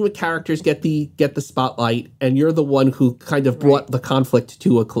extreme characters get the spotlight, and you're the one who kind of brought the conflict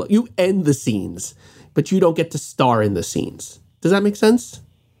to a close. You end the scenes, but you don't get to star in the scenes. Does that make sense?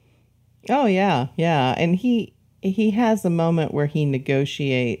 Oh yeah, yeah. And he has a moment where he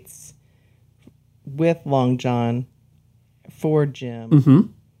negotiates with Long John for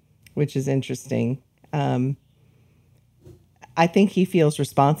Jim, which is interesting. I think he feels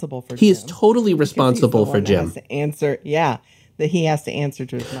responsible for Jim. He is totally responsible for Jim. Has to answer, that he has to answer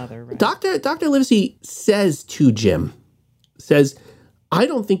to his mother. Right? Dr. Livesey says to Jim, I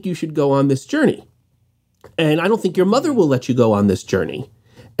don't think you should go on this journey. And I don't think your mother will let you go on this journey.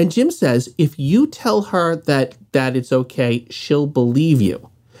 And Jim says, if you tell her that it's okay, she'll believe you.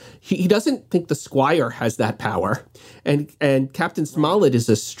 He doesn't think the Squire has that power. And Captain Smollett is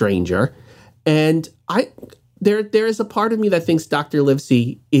a stranger. And there is a part of me that thinks Dr.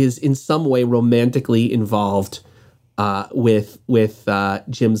 Livesey is in some way romantically involved with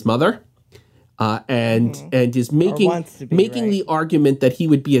Jim's mother. And is making the argument that he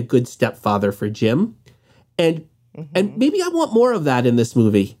would be a good stepfather for Jim. And maybe I want more of that in this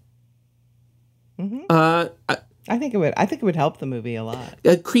movie. I think it would. I think it would help the movie a lot.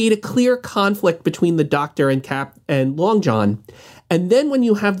 Create a clear conflict between the Doctor and Long John, and then when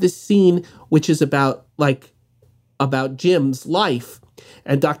you have this scene which is about Jim's life,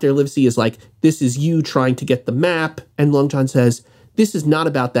 and Dr. Livesey is like, "This is you trying to get the map," and Long John says, "This is not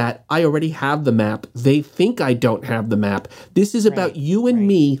about that. I already have the map. They think I don't have the map. This is about you and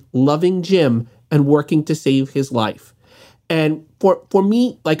me loving Jim and working to save his life." And for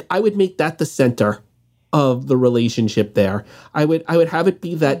me, like, I would make that the center of the relationship there. I would have it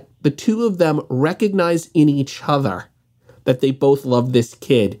be that the two of them recognize in each other that they both love this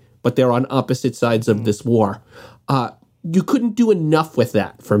kid, but they're on opposite sides of this war. You couldn't do enough with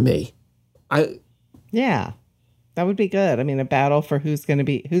that for me. Yeah, that would be good. I mean, a battle for who's going to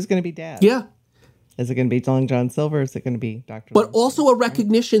be dad. Yeah. Is it going to be Long John Silver? Is it going to be Dr. But also a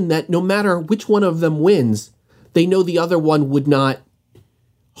recognition that no matter which one of them wins, they know the other one would not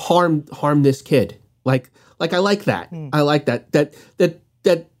harm this kid. Like I like that. I like that. That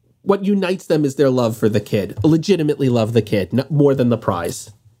what unites them is their love for the kid. Legitimately love the kid, more than the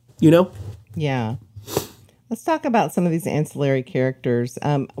prize. You know? Yeah. Let's talk about some of these ancillary characters,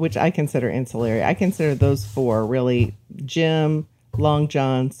 which I consider ancillary. I consider those four really: Jim, Long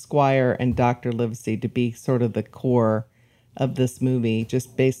John, Squire, and Dr. Livesey to be sort of the core of this movie,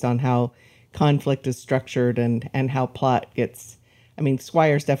 just based on how conflict is structured and how plot gets. I mean,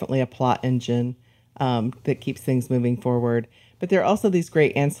 Squire's definitely a plot engine that keeps things moving forward. But there are also these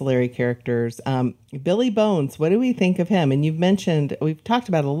great ancillary characters. Billy Bones, what do we think of him? And we've talked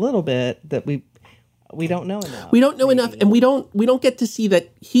about a little bit that we don't know enough. We don't know enough, and we don't get to see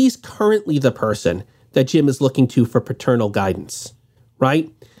that he's currently the person that Jim is looking to for paternal guidance, right?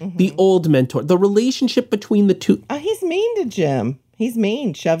 The old mentor, the relationship between the two. He's mean to Jim. He's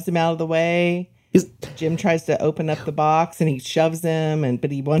mean, shoves him out of the way. Jim tries to open up the box and he shoves him,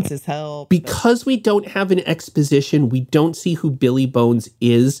 but he wants his help. Because we don't have an exposition, we don't see who Billy Bones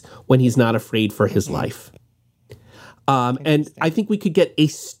is when he's not afraid for his life. And I think we could get a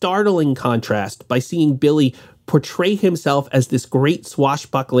startling contrast by seeing Billy portray himself as this great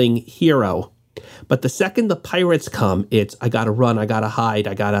swashbuckling hero. But the second the pirates come, it's, I gotta run, I gotta hide,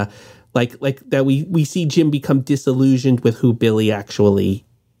 I gotta, like that we see Jim become disillusioned with who Billy actually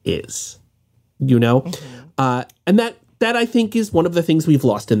is. You know? And that I think is one of the things we've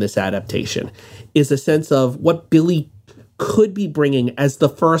lost in this adaptation, is a sense of what Billy could be bringing as the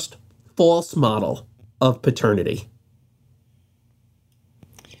first false model of paternity.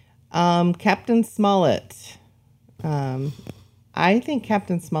 Captain Smollett. I think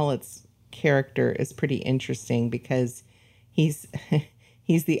Captain Smollett's character is pretty interesting because he's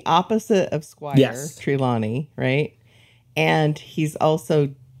the opposite of Squire Trelawney, right? And he's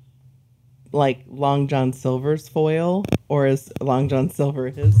also like Long John Silver's foil, or is Long John Silver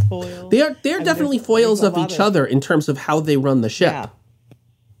his foil? They're definitely foils of each other in terms of how they run the ship.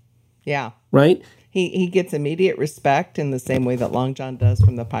 Yeah. Right? He gets immediate respect in the same way that Long John does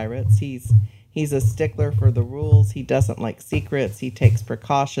from the pirates. He's a stickler for the rules. He doesn't like secrets. He takes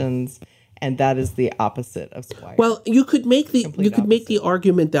precautions, and that is the opposite of Squire. Well, you could make the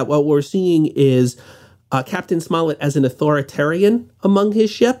argument that what we're seeing is Captain Smollett as an authoritarian among his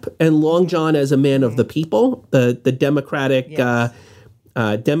ship, and Long John as a man of the people, the democratic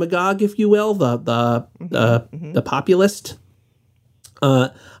demagogue, if you will, the populist.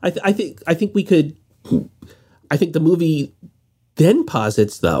 I think we could. I think the movie then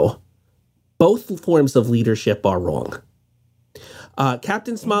posits, though, both forms of leadership are wrong.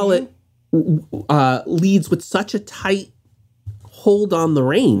 Captain Smollett leads with such a tight hold on the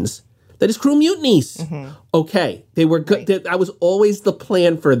reins that his crew mutinies. Okay, they were good. Right. That was always the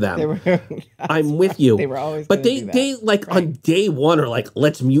plan for them. I'm with you. They were always, but they on day one are like,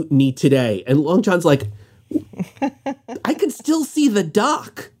 let's mutiny today, and Long John's like, I can still see the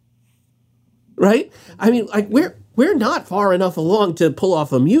dock. Right? I mean, like we're not far enough along to pull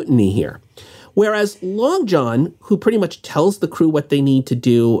off a mutiny here. Whereas Long John, who pretty much tells the crew what they need to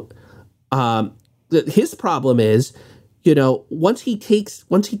do, his problem is, you know, once he takes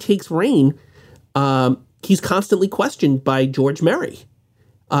reign, he's constantly questioned by George Merry.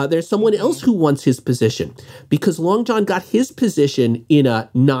 There's someone else who wants his position. Because Long John got his position in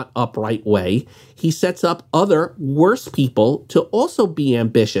a not upright way, he sets up other worse people to also be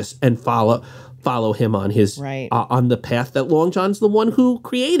ambitious and follow him on his on the path that Long John's the one who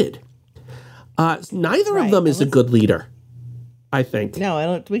created. Neither of them is a good leader, I think.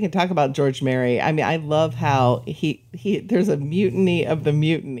 No, we can talk about George Merry. I mean, I love how he there's a mutiny of the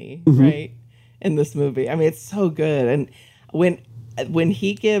mutiny, right, in this movie. I mean, it's so good. And when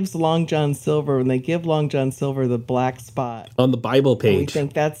he gives Long John Silver, when they give Long John Silver the black spot on the Bible page,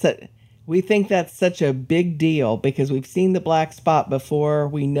 we think that's such a big deal because we've seen the black spot before.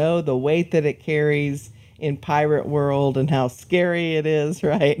 We know the weight that it carries in pirate world and how scary it is,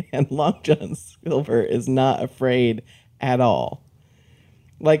 right? And Long John Silver is not afraid at all.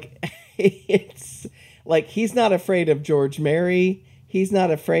 Like, it's like he's not afraid of George Merry. He's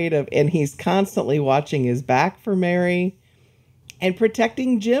not afraid of, and he's constantly watching his back for Merry and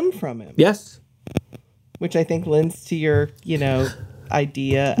protecting Jim from him. Yes. Which I think lends to your,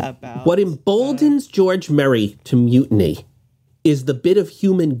 idea about what emboldens George Merry to mutiny is the bit of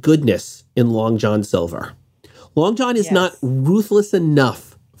human goodness in Long John Silver. Long John is not ruthless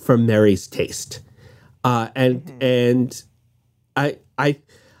enough for Merry's taste. And I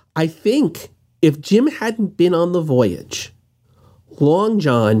think if Jim hadn't been on the voyage, Long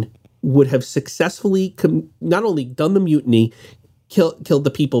John would have successfully not only done the mutiny, killed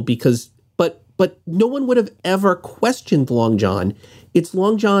the people but no one would have ever questioned Long John. It's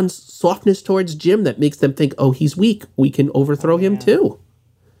Long John's softness towards Jim that makes them think, oh, he's weak. We can overthrow him too.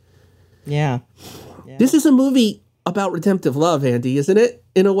 Yeah. This is a movie about redemptive love, Andy, isn't it?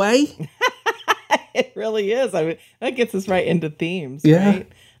 In a way? It really is. I mean, that gets us right into themes, right?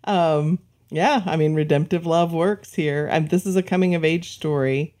 I mean, redemptive love works here. This is a coming of age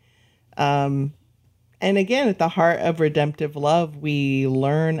story. And again, at the heart of redemptive love, we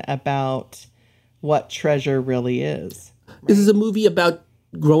learn about what treasure really is. Right? This is a movie about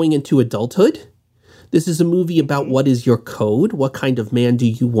growing into adulthood. This is a movie about what is your code? What kind of man do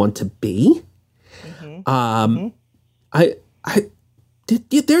you want to be? The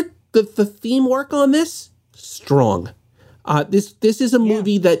theme work on this, strong. This is a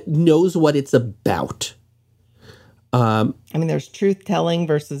movie that knows what it's about. I mean, there's truth telling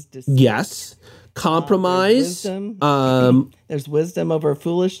versus deceit. Yes. compromise. There's wisdom over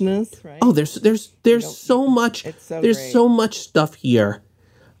foolishness, right? Oh, there's so much. There's so much stuff here.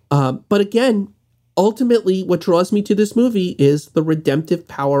 But again, ultimately, what draws me to this movie is the redemptive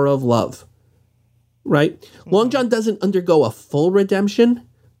power of love. Right? Long John doesn't undergo a full redemption,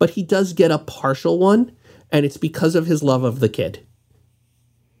 but he does get a partial one, and it's because of his love of the kid.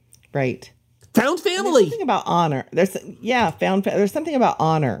 Right. Found family. There's something about honor. There's something about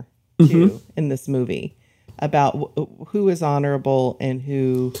honor too in this movie, about who is honorable and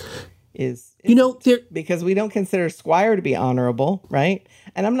who is. Because we don't consider Squire to be honorable, right?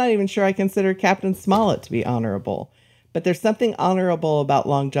 And I'm not even sure I consider Captain Smollett to be honorable. But there's something honorable about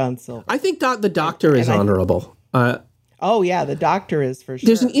Long John Silver. I think the doctor is honorable. Oh, yeah, the doctor is for sure.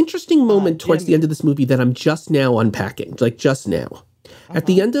 There's an interesting moment towards the end of this movie that I'm just now unpacking, like just now. At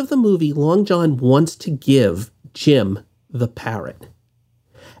the end of the movie, Long John wants to give Jim the parrot.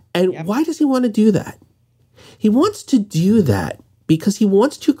 And why does he want to do that? He wants to do that because he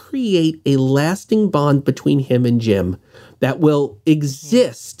wants to create a lasting bond between him and Jim that will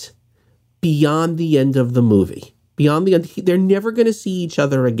exist beyond the end of the movie. Beyond the end, they're never going to see each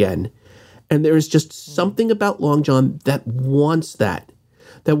other again. And there is just something about Long John that wants that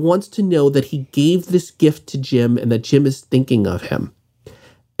wants to know that he gave this gift to Jim and that Jim is thinking of him.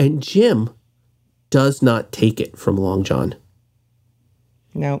 And Jim does not take it from Long John.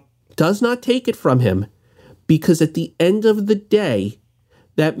 No. Does not take it from him, because at the end of the day,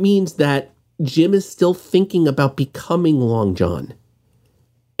 that means that Jim is still thinking about becoming Long John.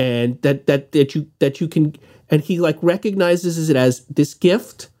 And that you can, and he like recognizes it as this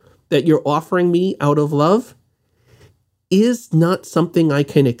gift that you're offering me out of love is not something I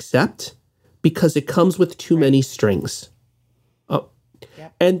can accept because it comes with too many strings.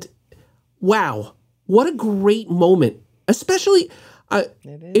 And wow, what a great moment! Especially,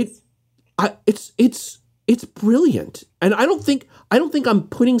 it's brilliant, and I don't think I'm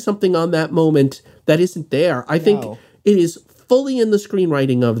putting something on that moment that isn't there. I think it is fully in the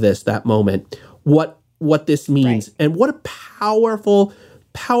screenwriting of that moment, what this means, and what a powerful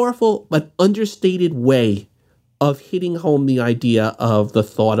but understated way of hitting home the idea of the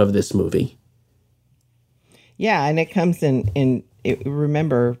thought of this movie. Yeah, and it comes in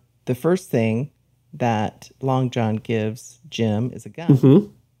remember, the first thing that Long John gives Jim is a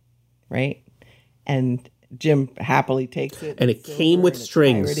gun, right? And Jim happily takes it. And it came with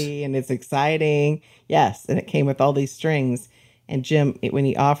strings. And it's exciting. Yes, and it came with all these strings. And Jim, when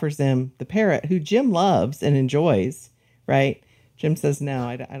he offers him the parrot, who Jim loves and enjoys, right? Jim says, no,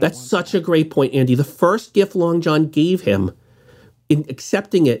 I don't. That's such a great point, Andy. The first gift Long John gave him, in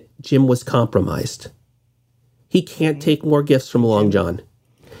accepting it, Jim was compromised. He can't take more gifts from Long John.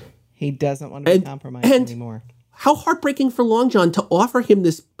 He doesn't want to be compromised anymore. How heartbreaking for Long John to offer him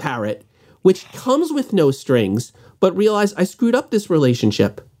this parrot, which comes with no strings, but realize I screwed up this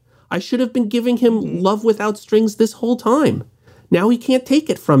relationship. I should have been giving him love without strings this whole time. Now he can't take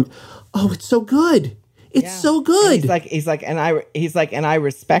it from. Oh, it's so good. It's so good. And he's like, and I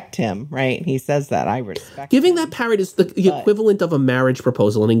respect him, right? He says that I respect. Giving him. That parrot is the equivalent of a marriage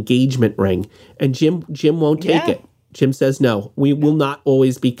proposal, an engagement ring, and Jim won't take it. Jim says, no, we will not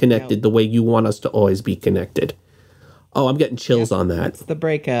always be connected the way you want us to always be connected. Oh, I'm getting chills on that. That's the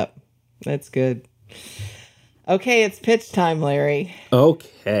breakup. That's good. Okay, it's pitch time, Larry.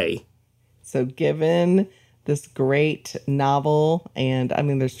 Okay. So given this great novel, and I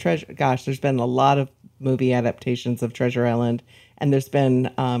mean, there's been a lot of movie adaptations of Treasure Island, and there's been,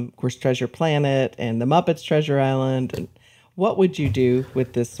 of course, Treasure Planet and The Muppets Treasure Island. And what would you do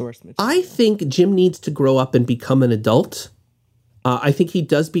with this source material? I think Jim needs to grow up and become an adult. I think he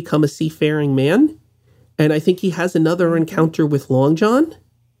does become a seafaring man, and I think he has another encounter with Long John.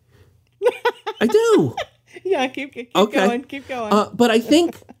 I do. Yeah, keep going. But I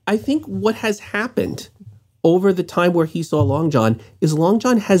think what has happened over the time where he saw Long John is Long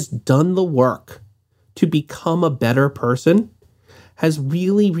John has done the work to become a better person, has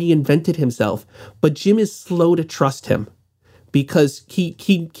really reinvented himself. But Jim is slow to trust him because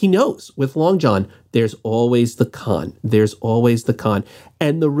he knows with Long John, there's always the con. There's always the con.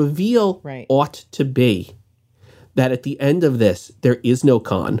 And the reveal ought to be that at the end of this, there is no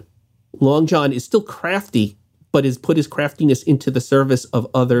con. Long John is still crafty, but has put his craftiness into the service of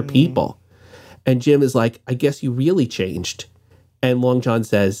other people. And Jim is like, I guess you really changed. And Long John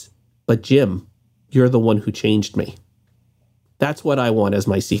says, but Jim, you're the one who changed me. That's what I want as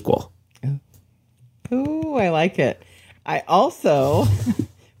my sequel. Ooh, I like it. I also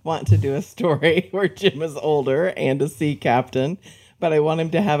want to do a story where Jim is older and a sea captain, but I want him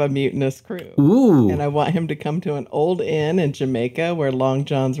to have a mutinous crew. Ooh. And I want him to come to an old inn in Jamaica where Long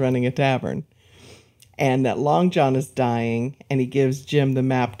John's running a tavern. and that Long John is dying, and he gives Jim the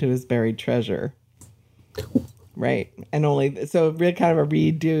map to his buried treasure. Right. And really kind of a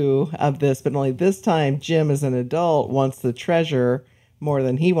redo of this, but only this time Jim as an adult wants the treasure more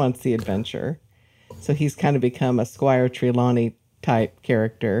than he wants the adventure. So he's kind of become a Squire Trelawney type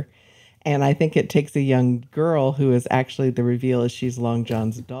character. And I think it takes a young girl who is actually the reveal is she's Long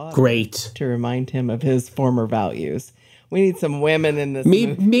John's daughter. Great. To remind him of his former values. We need some women in this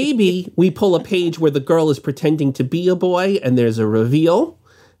movie. Maybe we pull a page where the girl is pretending to be a boy and there's a reveal.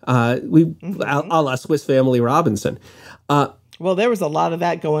 A la Swiss Family Robinson. Well, there was a lot of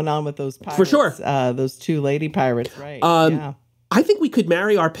that going on with those pirates. For sure. Those two lady pirates, right. Yeah. I think we could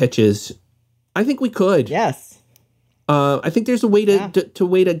marry our pitches. I think we could. Yes. I think there's a way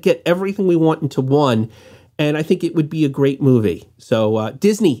to get everything we want into one, and I think it would be a great movie. So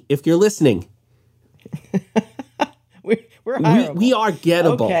Disney, if you're listening, we're hireable. We are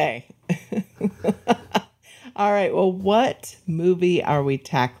gettable. Okay. All right. Well, what movie are we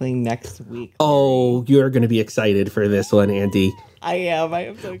tackling next week? Oh, you're going to be excited for this one, Andy. I am. I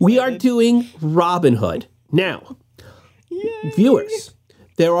am so excited. We are doing Robin Hood. Now, viewers,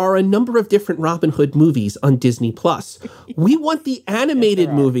 there are a number of different Robin Hood movies on Disney+. We want the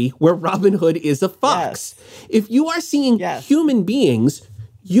animated movie where Robin Hood is a fox. Yes. If you are seeing human beings,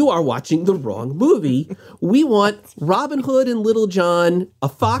 you are watching the wrong movie. We want Robin Hood and Little John, a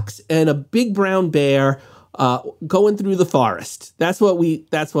fox and a big brown bear going through the forest. That's what we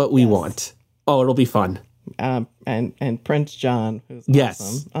want. Oh, it'll be fun. And Prince John, who's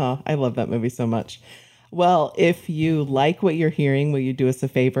awesome. Oh, I love that movie so much. Well, if you like what you're hearing, will you do us a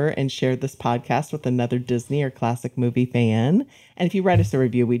favor and share this podcast with another Disney or classic movie fan? And if you write us a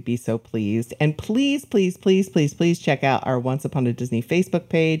review, we'd be so pleased. And please, please, please, please, please check out our Once Upon a Disney Facebook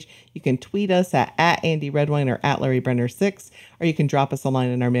page. You can tweet us at Andy Redwine or at Larry Brenner 6, or you can drop us a line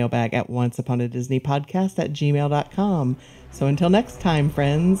in our mailbag at onceuponadisneypodcast@gmail.com. So until next time,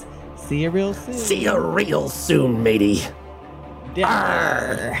 friends, see you real soon. See you real soon, matey.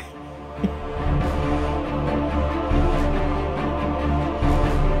 Arr.